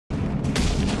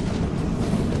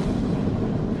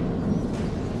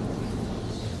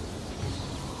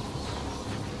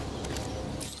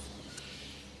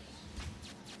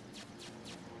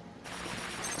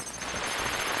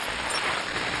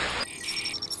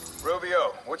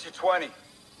What's your 20?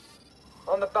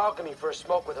 On the balcony for a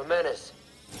smoke with a menace.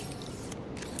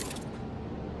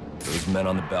 Those men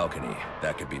on the balcony,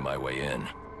 that could be my way in.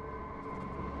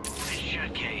 Nice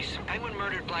shot, Case. Penguin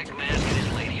murdered Black Mask and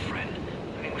his lady friend.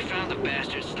 I mean, we found the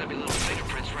bastard's stubby little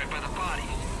fingerprints right by the body.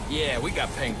 Yeah, we got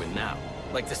Penguin now.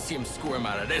 Like to see him squirm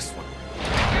out of this one.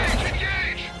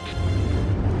 Engage!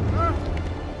 Engage!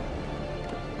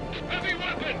 Heavy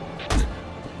weapon!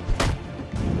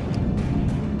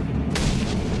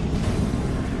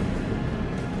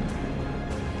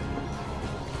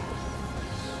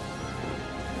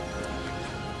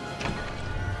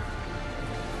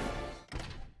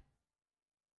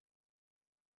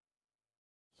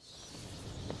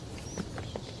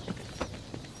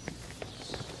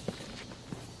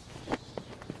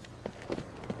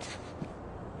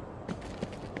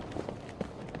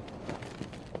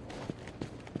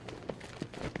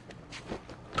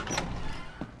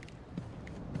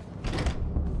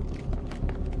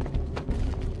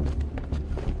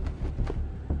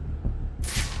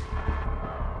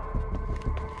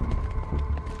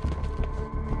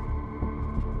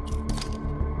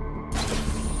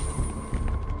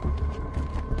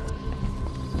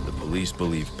 Police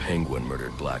believe Penguin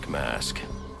murdered Black Mask.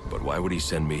 But why would he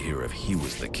send me here if he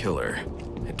was the killer?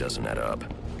 It doesn't add up.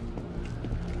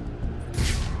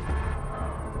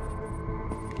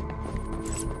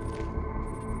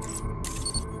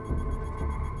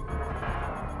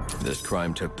 This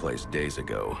crime took place days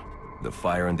ago. The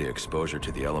fire and the exposure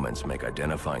to the elements make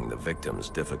identifying the victims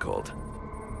difficult.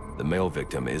 The male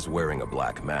victim is wearing a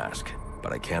black mask,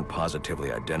 but I can't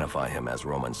positively identify him as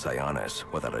Roman Sionis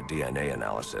without a DNA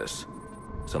analysis.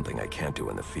 Something I can't do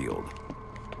in the field.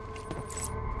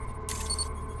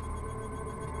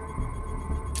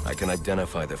 I can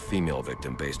identify the female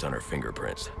victim based on her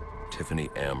fingerprints.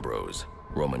 Tiffany Ambrose,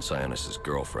 Roman Sionis'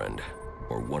 girlfriend.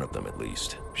 Or one of them at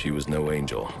least. She was no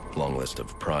angel, long list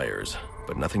of priors,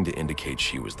 but nothing to indicate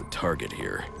she was the target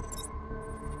here.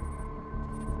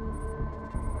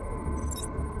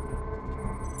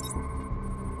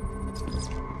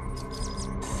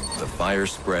 The fire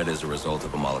spread as a result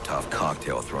of a Molotov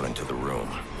cocktail thrown into the room.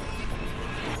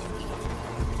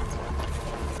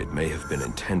 It may have been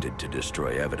intended to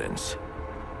destroy evidence.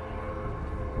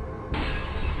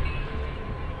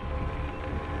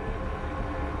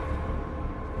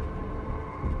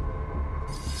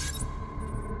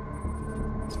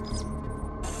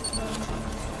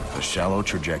 The shallow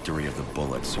trajectory of the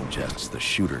bullet suggests the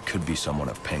shooter could be someone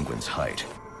of Penguin's height.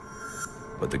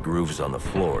 But the grooves on the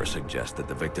floor suggest that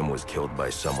the victim was killed by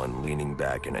someone leaning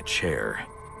back in a chair.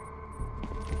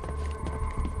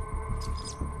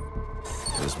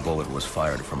 This bullet was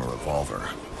fired from a revolver.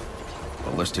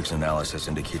 Ballistics analysis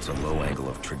indicates a low angle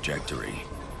of trajectory.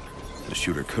 The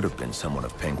shooter could have been someone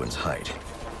of Penguin's height,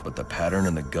 but the pattern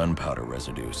in the gunpowder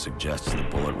residue suggests the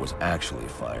bullet was actually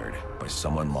fired by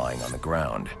someone lying on the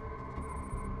ground.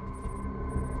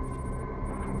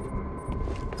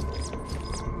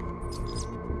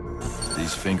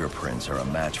 These fingerprints are a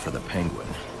match for the Penguin,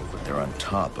 but they're on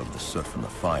top of the soot from the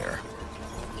fire.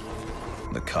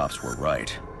 The cops were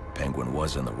right. Penguin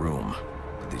was in the room,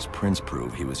 but these prints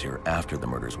prove he was here after the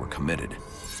murders were committed.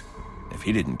 If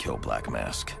he didn't kill Black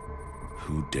Mask,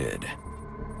 who did?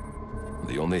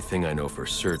 The only thing I know for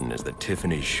certain is that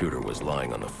Tiffany's shooter was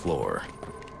lying on the floor.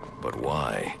 But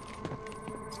why?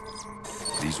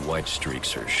 These white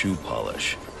streaks are shoe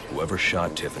polish. Whoever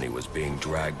shot Tiffany was being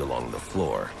dragged along the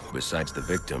floor. Besides the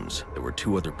victims, there were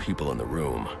two other people in the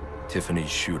room. Tiffany's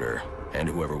shooter, and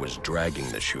whoever was dragging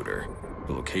the shooter.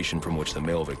 The location from which the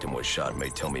male victim was shot may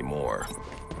tell me more.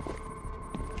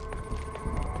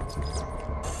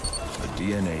 The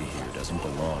DNA here doesn't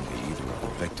belong to either of the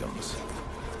victims.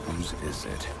 Whose is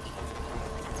it?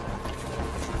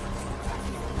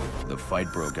 The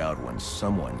fight broke out when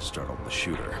someone startled the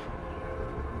shooter.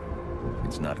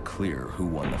 It's not clear who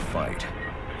won the fight.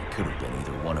 It could have been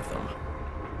either one of them.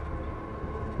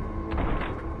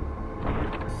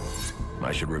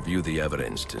 I should review the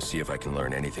evidence to see if I can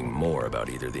learn anything more about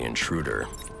either the intruder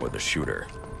or the shooter.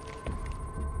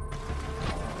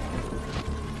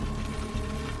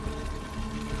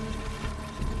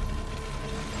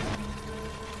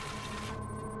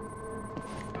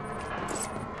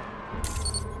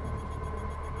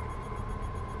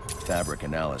 Fabric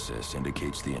analysis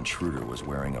indicates the intruder was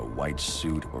wearing a white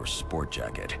suit or sport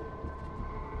jacket.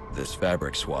 This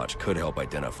fabric swatch could help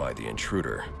identify the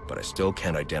intruder, but I still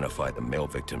can't identify the male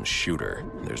victim's shooter.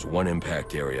 There's one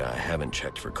impact area I haven't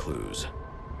checked for clues.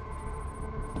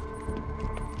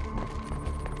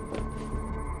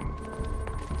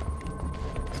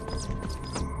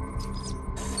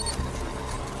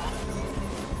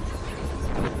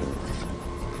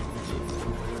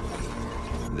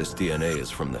 This DNA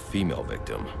is from the female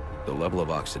victim. The level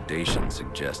of oxidation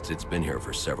suggests it's been here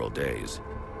for several days.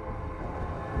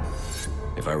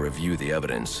 If I review the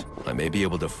evidence, I may be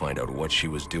able to find out what she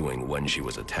was doing when she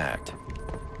was attacked.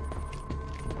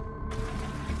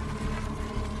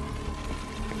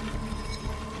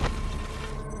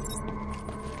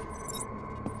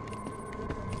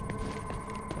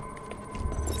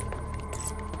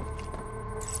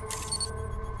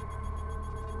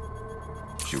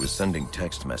 She was sending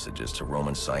text messages to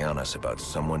Roman Sionis about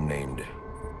someone named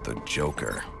the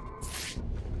Joker.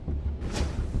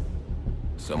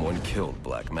 Someone killed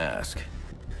Black Mask,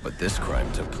 but this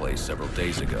crime took place several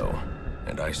days ago,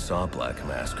 and I saw Black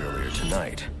Mask earlier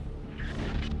tonight.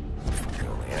 The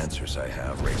only answers I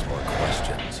have raise more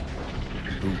questions.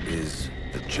 Who is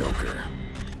the Joker?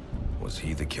 Was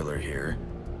he the killer here?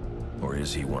 Or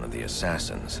is he one of the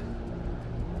assassins?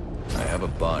 I have a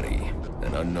body,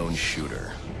 an unknown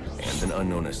shooter, and an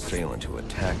unknown assailant who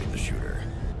attacked the shooter.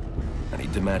 I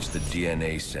need to match the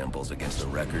DNA samples against the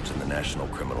records in the National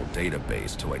Criminal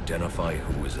Database to identify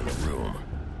who was in the room.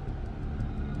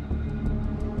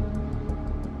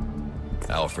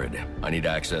 Alfred, I need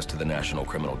access to the National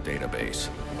Criminal Database.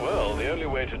 Well, the only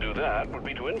way to do that would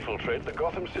be to infiltrate the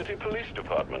Gotham City Police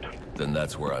Department. Then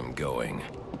that's where I'm going.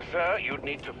 Sir, you'd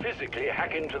need to physically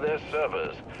hack into their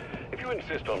servers. If you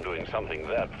insist on doing something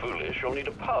that foolish, you'll need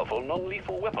a powerful,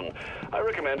 non-lethal weapon. I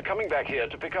recommend coming back here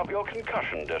to pick up your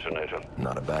concussion detonator.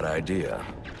 Not a bad idea.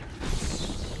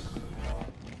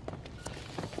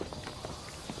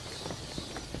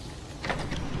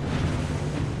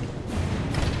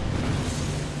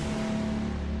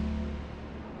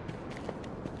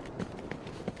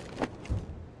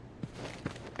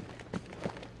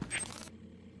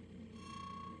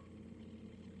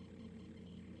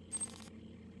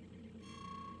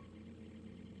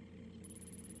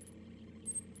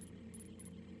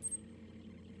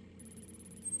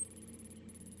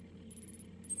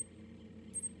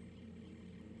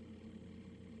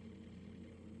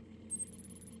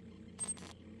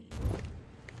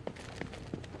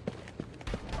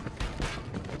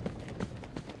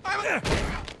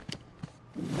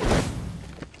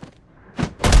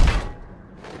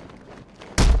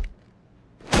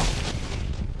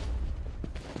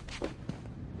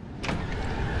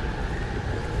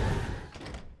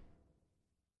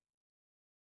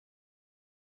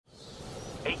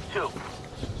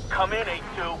 Come in,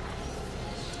 8-2.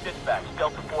 Dispatch,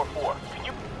 Delta 4-4. Can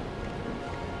you...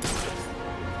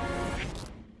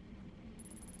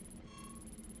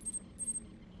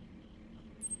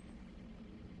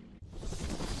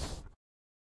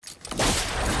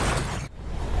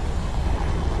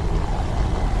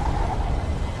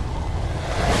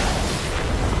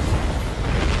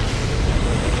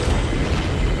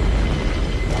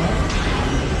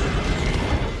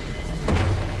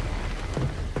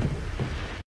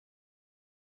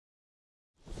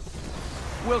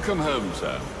 Welcome home,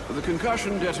 sir. The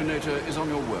concussion detonator is on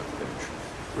your workbench.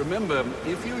 Remember,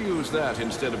 if you use that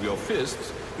instead of your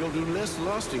fists, you'll do less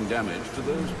lasting damage to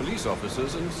those police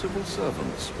officers and civil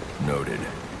servants. Noted.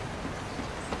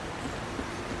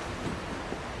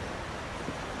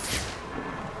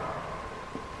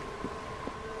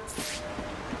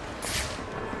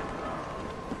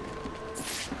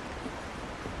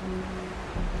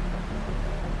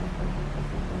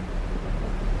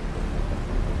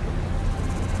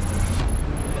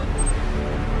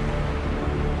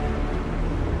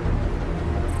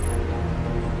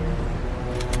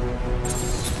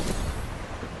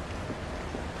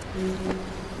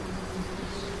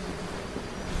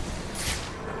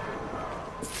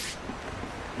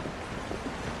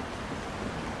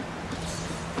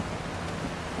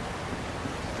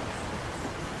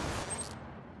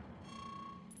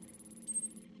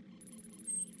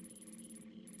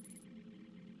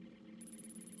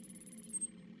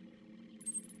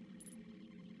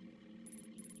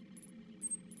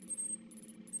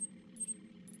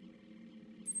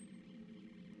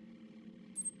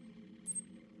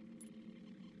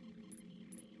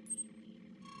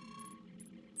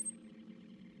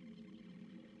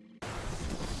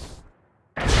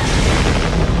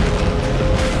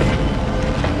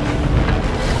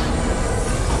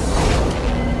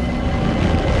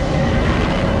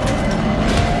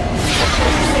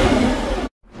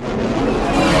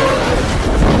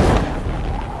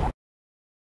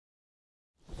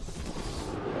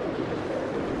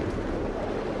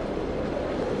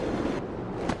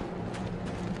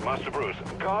 Master Bruce,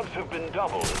 guards have been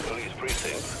doubled at police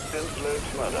precincts since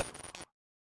Loeb's murder.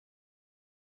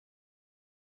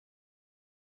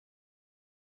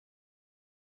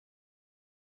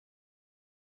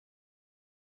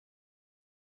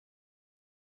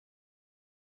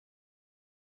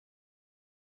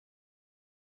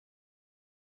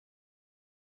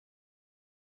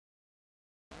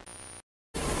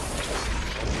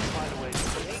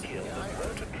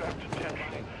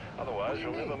 Otherwise,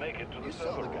 you'll never make it to the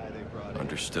server room.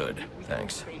 Understood.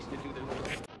 Thanks. But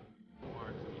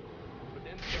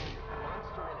then some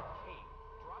monster in a cape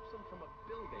drops him from a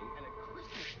building and a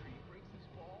Christmas tree breaks his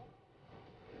fall.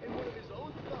 And one of his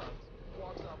own thugs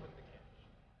walks off with the cash.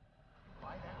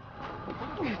 Why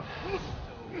that?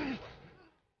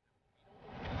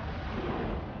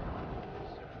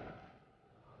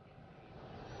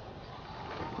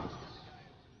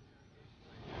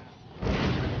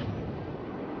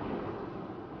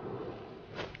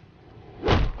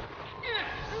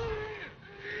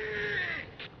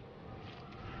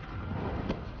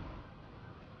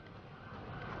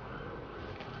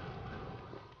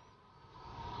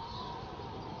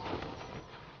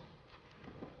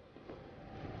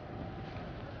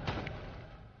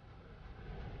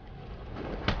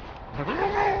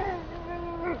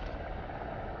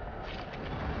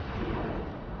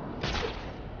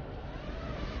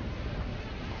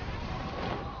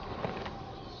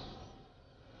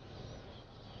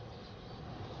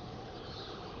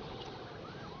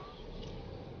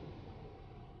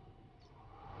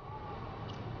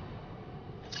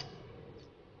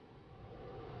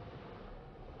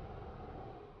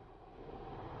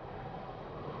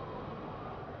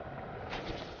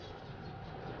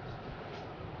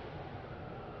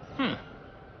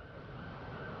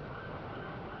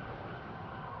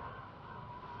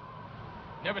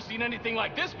 Never seen anything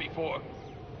like this before.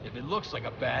 If it looks like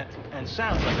a bat and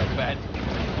sounds like a bat.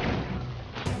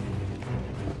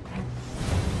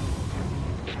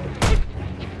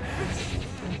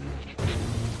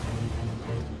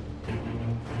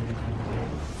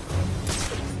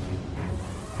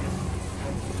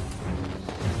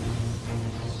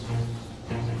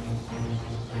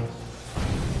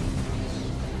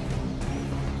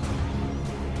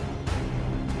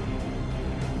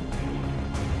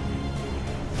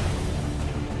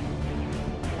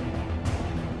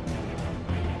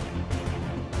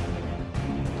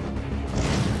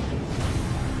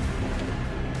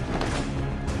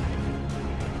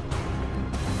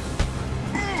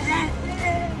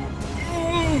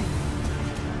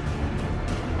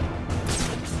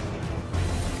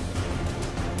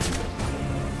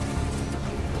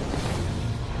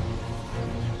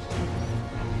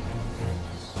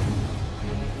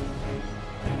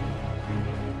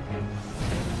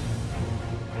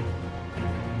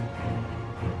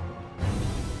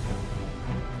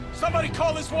 Somebody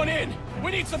call this one in!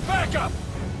 We need some backup!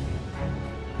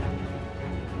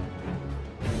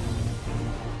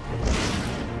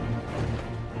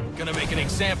 Gonna make an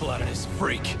example out of this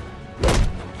freak.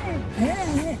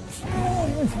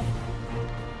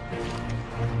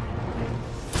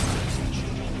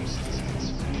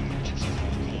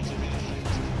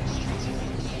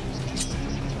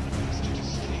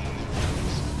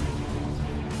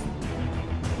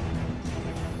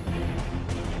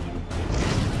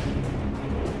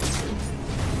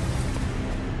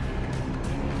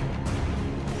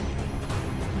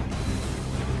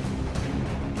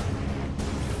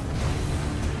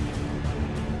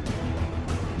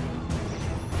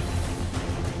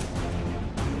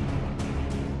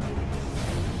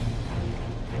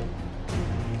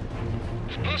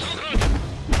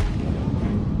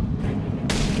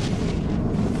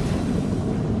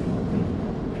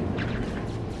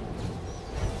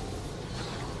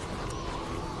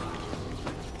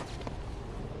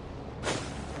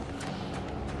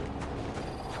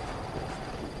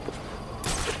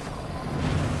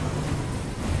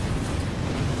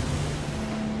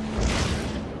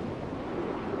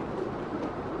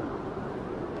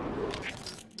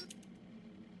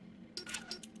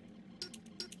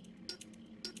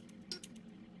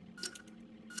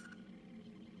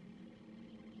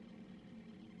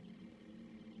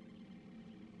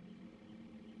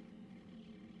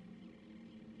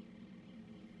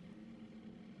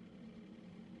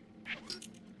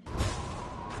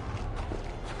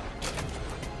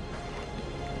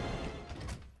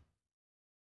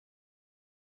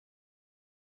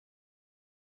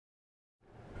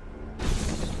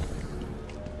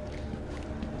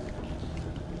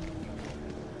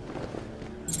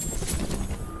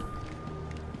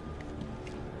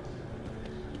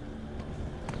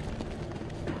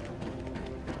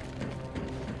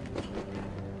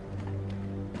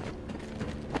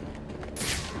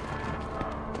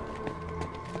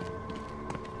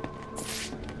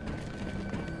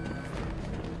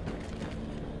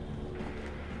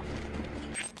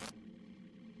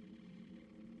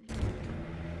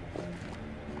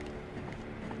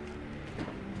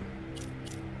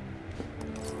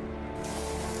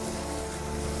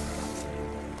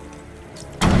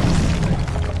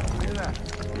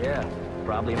 Yeah,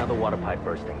 probably another water pipe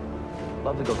bursting.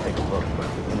 Love to go take a look, but,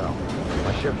 you know,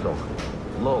 my shift's over.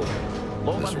 Loeb.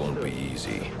 This won't be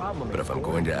easy, but if I'm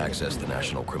going to access the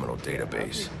National Criminal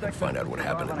Database and find out what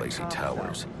happened at Lacey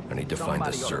Towers, I need to find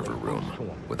the server room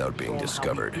without being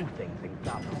discovered.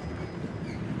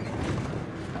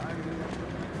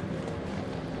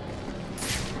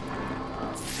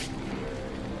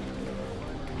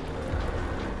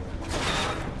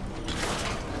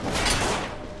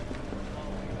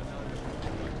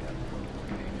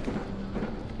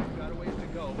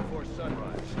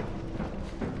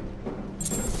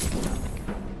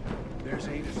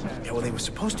 Yeah, well, they were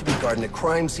supposed to be guarding the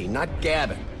crime scene, not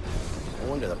Gavin. No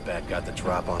wonder the bat got the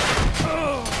drop on him.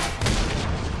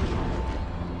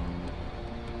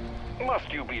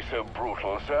 Must you be so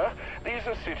brutal, sir? These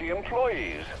are city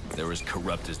employees. They're as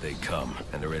corrupt as they come,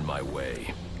 and they're in my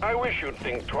way. I wish you'd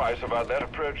think twice about that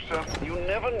approach, sir. You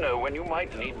never know when you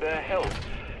might need their help.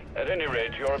 At any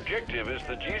rate, your objective is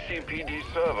the GCPD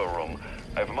server room.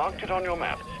 I've marked it on your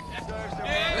map.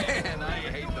 Man, I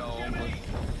hate the homeless.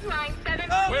 Line 7.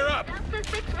 We're up. Delta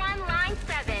 61, line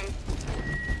 7.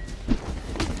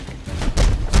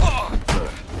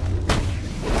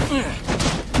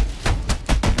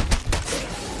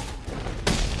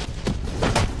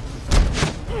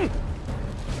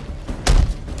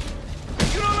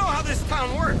 You don't know how this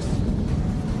town works.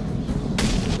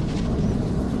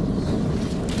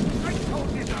 I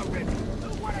told you already.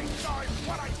 What I saw is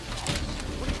what I saw.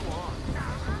 What do you want?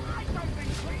 I don't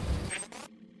think so.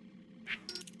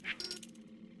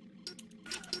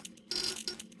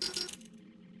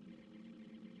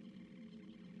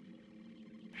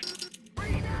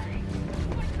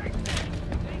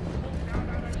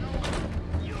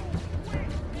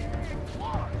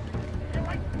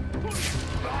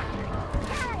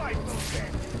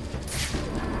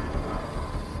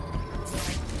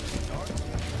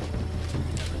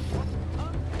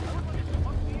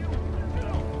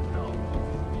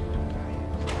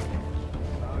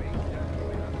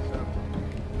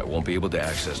 I won't be able to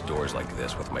access doors like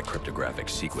this with my cryptographic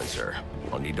sequencer.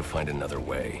 I'll need to find another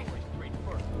way.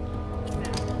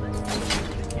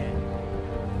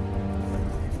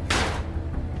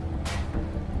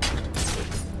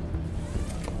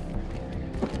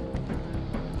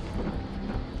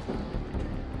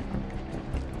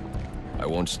 I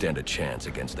won't stand a chance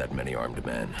against that many armed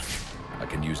men. I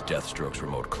can use Deathstroke's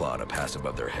remote claw to pass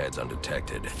above their heads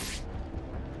undetected.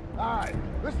 Alright,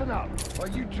 listen up. While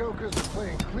you jokers are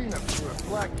playing cleanup crew at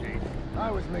Blackgate, I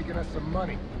was making us some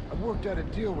money. I worked out a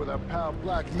deal with our pal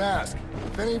Black Mask.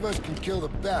 If any of us can kill the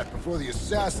Bat before the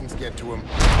assassins get to him, we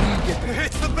get the—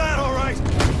 It's the Bat, all right!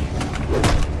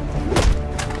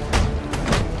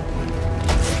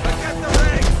 I got the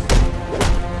rags!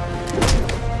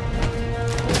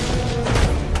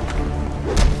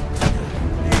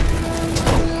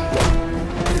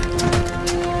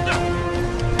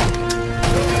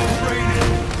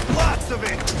 Lots of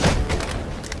it!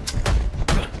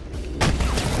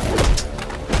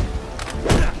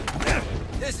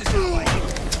 This is how I do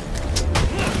it.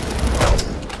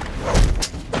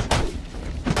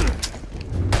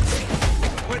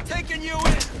 We're taking you in.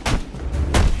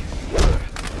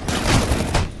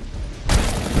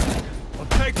 I'll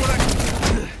take what I...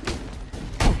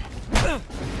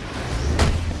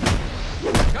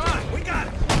 Come on, we got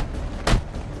it.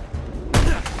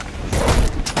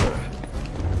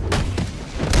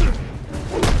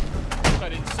 I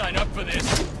didn't sign up for this.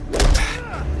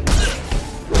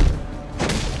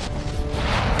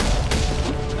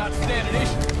 Not standing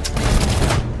issue.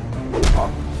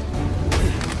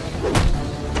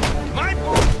 My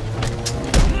boy!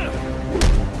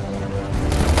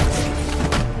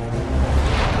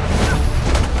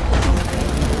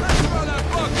 Let's run that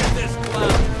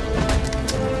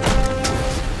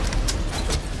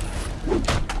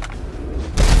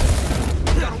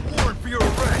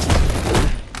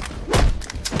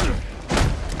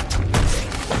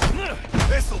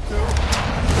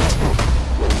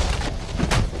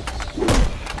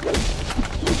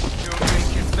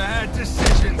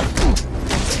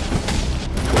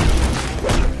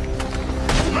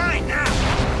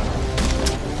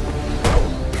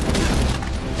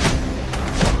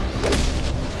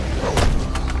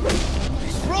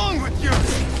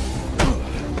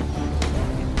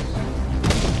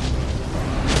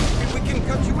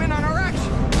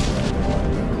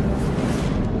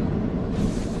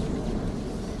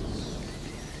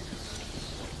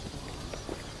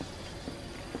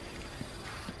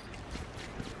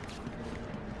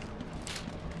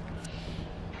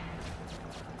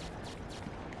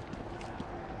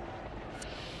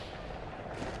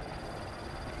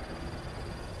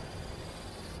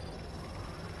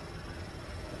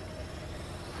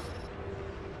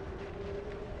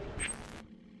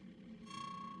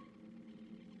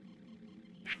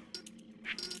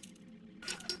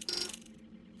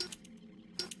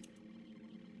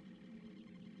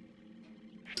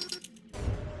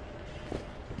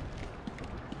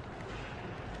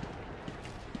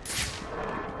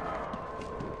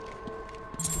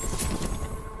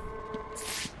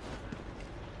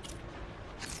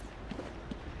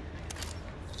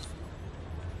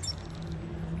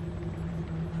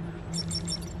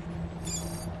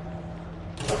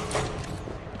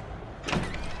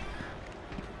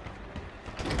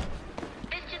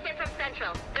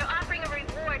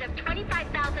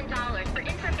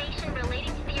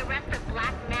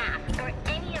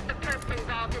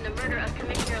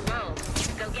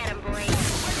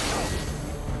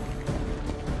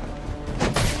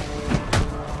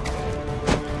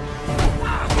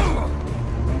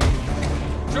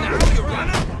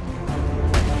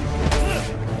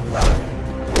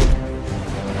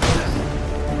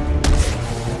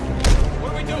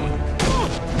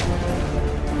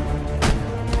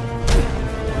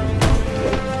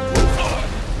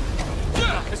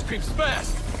creeps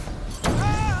fast!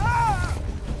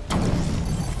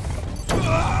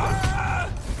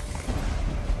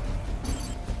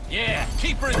 Yeah,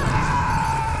 keep her in...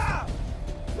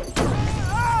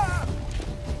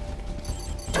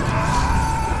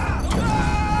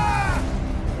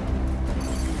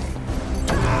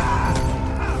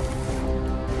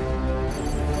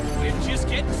 We're just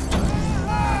getting started.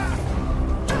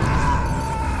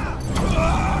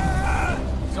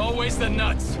 It's always the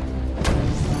nuts.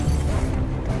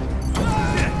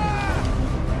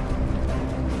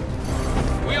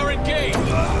 We are engaged.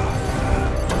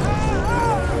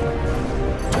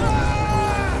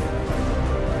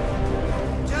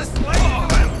 Just lay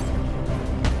into him.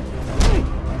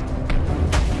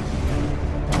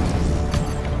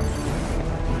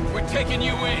 We're taking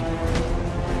you in.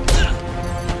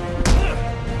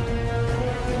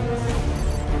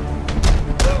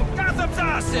 Gotham's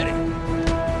our city.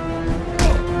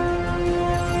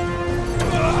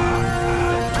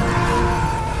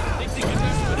 Thinks he can do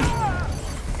something.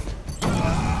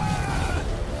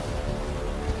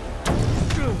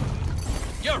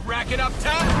 You're racking up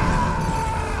time.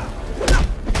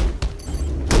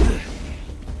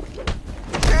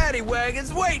 Paddy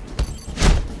wagons, wait!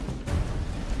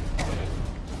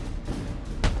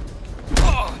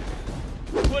 Oh,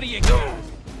 what do you got?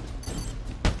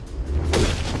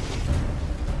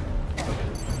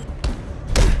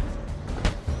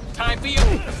 Time for you,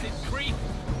 creep.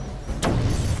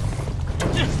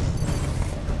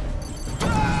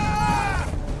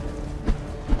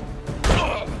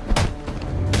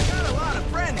 Got a lot of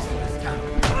friends in this town.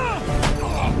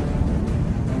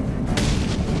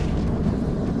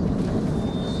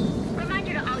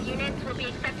 Reminder to all units, we'll be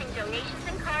accepting donations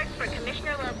and cards for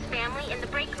Commissioner Loeb's family in the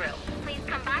break room. Please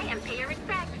come by and pay your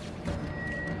respects.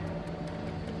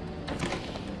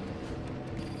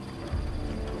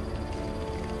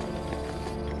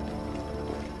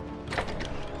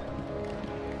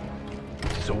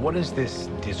 So what does this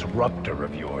disruptor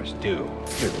of yours do?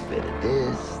 Little bit of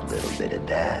this, little bit of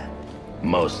that.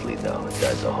 Mostly, though, it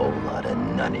does a whole lot of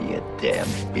none of your damn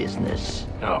business.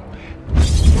 Oh.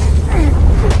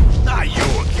 Not you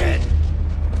again!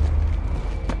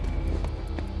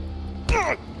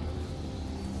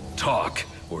 Talk,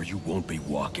 or you won't be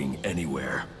walking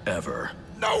anywhere, ever.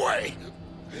 No way!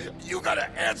 You gotta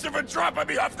answer for dropping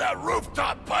me off that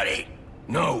rooftop, buddy!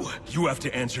 No, you have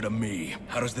to answer to me.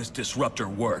 How does this disruptor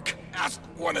work? Ask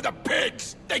one of the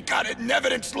pigs! They got it in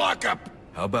evidence lockup!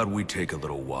 How about we take a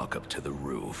little walk up to the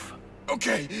roof?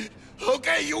 Okay,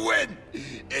 you win!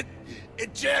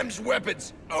 It jams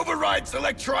weapons, overrides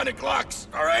electronic locks,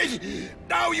 alright?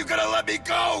 Now you gotta let me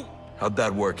go! How'd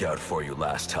that work out for you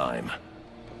last time?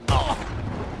 Oh.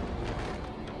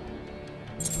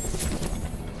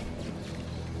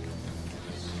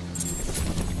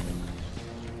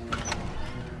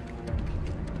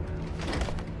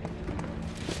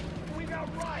 We got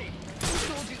right.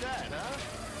 Who told you that, huh?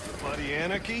 Bloody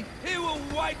anarchy? He will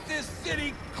wipe this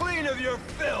city clean of your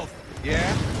filth.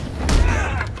 Yeah?